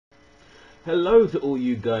Hello to all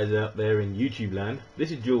you guys out there in YouTube land. This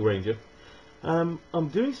is Jewel Ranger. I'm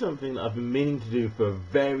doing something that I've been meaning to do for a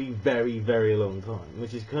very long time,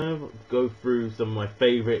 which is kind of go through some of my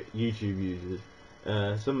favourite YouTube users,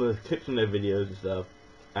 some of the clips from their videos and stuff,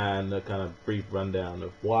 and a kind of brief rundown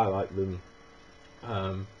of why I like them,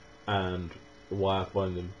 and why I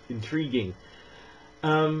find them intriguing.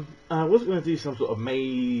 I was going to do some sort of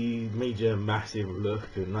major massive look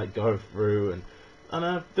and like go through and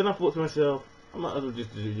then I thought to myself, I might as well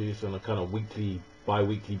just do this on a kind of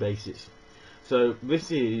bi-weekly basis. So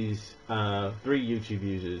this is 3 YouTube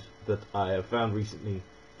users that I have found recently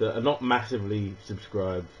that are not massively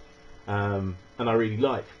subscribed, and I really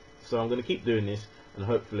like. So I'm going to keep doing this and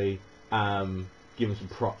hopefully give them some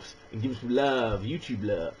props and give them some love, YouTube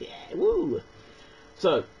love. Yeah, woo!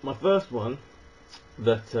 So my first one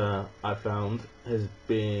that I found has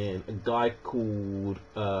been a guy called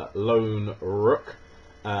Lone Rook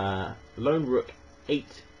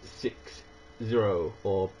 860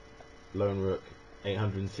 or Lone Rook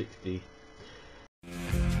 860.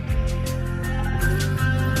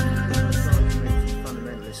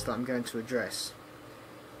 Fundamentalist that I'm going to address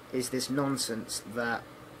is this nonsense that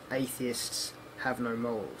atheists have no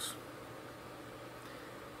morals.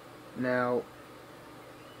 Now,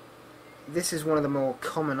 this is one of the more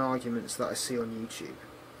common arguments that I see on YouTube,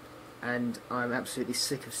 and I'm absolutely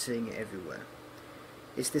sick of seeing it everywhere.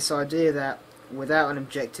 It's this idea that without an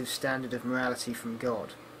objective standard of morality from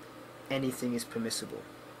God, anything is permissible.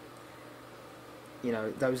 You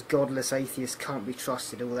know, those godless atheists can't be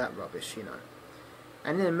trusted, all that rubbish, you know.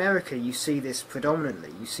 And in America you see this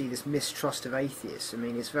predominantly, you see this mistrust of atheists. I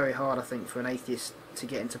mean, it's very hard, I think, for an atheist to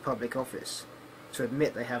get into public office, to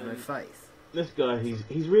admit they have no faith. This guy,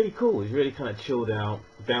 he's really cool. He's really kind of chilled out,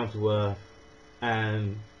 down to earth,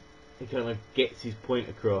 and he kind of gets his point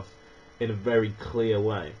across in a very clear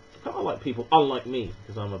way. I kind of like people unlike me,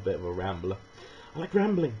 because I'm a bit of a rambler. I like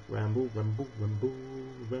rambling. Ramble,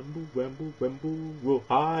 real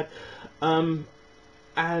hard. And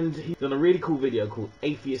he's done a really cool video called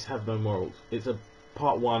Atheists Have No Morals. It's a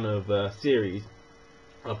part 1 of a series.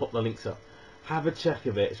 I'll pop the links up. Have a check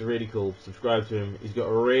of it. It's really cool. Subscribe to him. He's got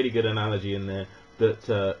a really good analogy in there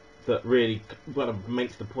that really kind of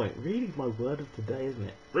makes the point. Really, my word of today, isn't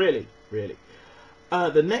it? Really.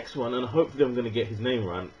 The next one, and hopefully I'm going to get his name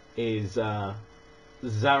right, is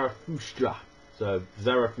Zarathustra. So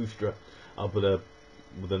Zarathustra. I'll put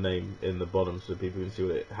the name in the bottom so people can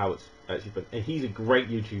see how it's actually been. And he's a great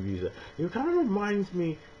YouTube user. He kind of reminds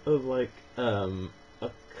me of like a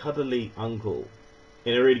cuddly uncle.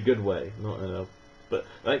 In a really good way, not in a, but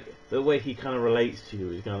like the way he kind of relates to you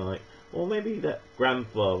is kind of like, well, maybe that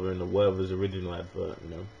grandfather in the Werther's original advert, you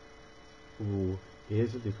know, ooh,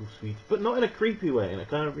 here's a little sweetie, but not in a creepy way, in a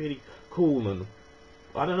kind of really cool and,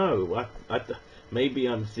 I don't know, maybe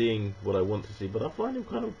I'm seeing what I want to see, but I find him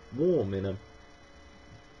kind of warm in a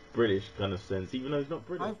British kind of sense, even though he's not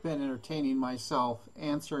British. I've been entertaining myself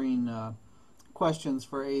answering questions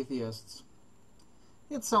for atheists.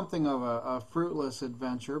 It's something of a fruitless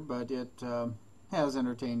adventure, but it has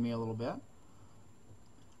entertained me a little bit.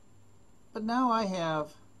 But now I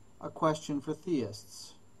have a question for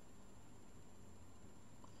theists.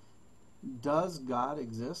 Does God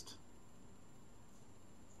exist?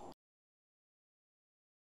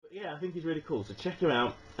 Yeah, I think he's really cool. So check him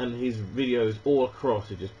out, and his videos all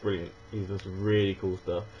across are just brilliant. He does really cool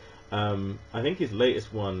stuff. I think his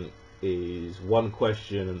latest one is One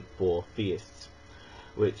Question for Theists,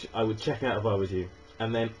 which I would check out if I was you.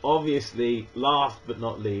 And then obviously, last but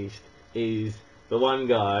not least, is the one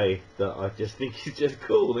guy that I just think is just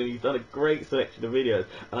cool, and he's done a great selection of videos,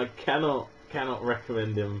 and I cannot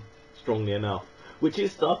recommend him strongly enough, which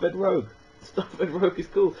is starfedrogue. Starfedrogue is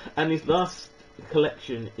cool, and his last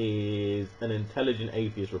collection is An Intelligent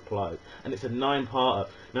Atheist Replies, and it's a 9-parter.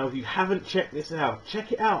 Now if you haven't checked this out,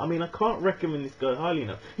 check it out. I mean, I can't recommend this guy highly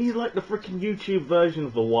enough. He's like the freaking YouTube version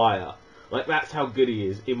of The Wire. Like, that's how good he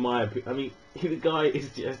is, in my opinion. I mean, the guy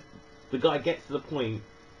gets to the point.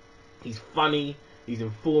 He's funny, he's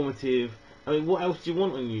informative. I mean, what else do you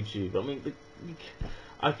want on YouTube? I mean,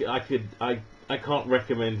 I can't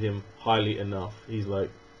recommend him highly enough. He's like,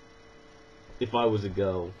 if I was a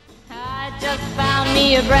girl. I just found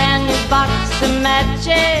me a brand new box of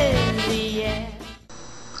matches, yeah.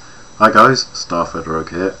 Hi guys, starfedrogue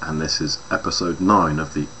here, and this is episode 9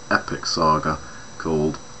 of the epic saga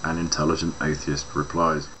called An Intelligent Atheist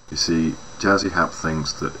Replies. You see, Jazzy Hap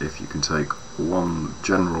thinks that if you can take one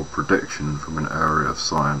general prediction from an area of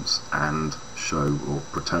science and show or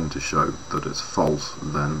pretend to show that it's false,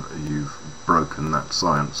 then you've broken that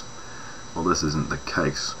science. Well, this isn't the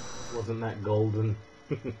case. Wasn't that golden?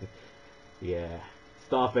 Yeah,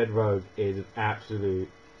 starfedrogue is an absolute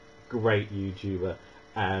great YouTuber,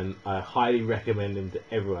 and I highly recommend him to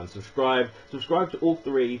everyone. Subscribe to all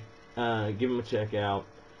three. Give them a check out.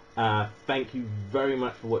 Thank you very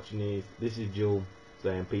much for watching these. This is Jewel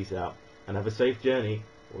saying peace out, and have a safe journey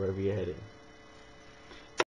wherever you're heading.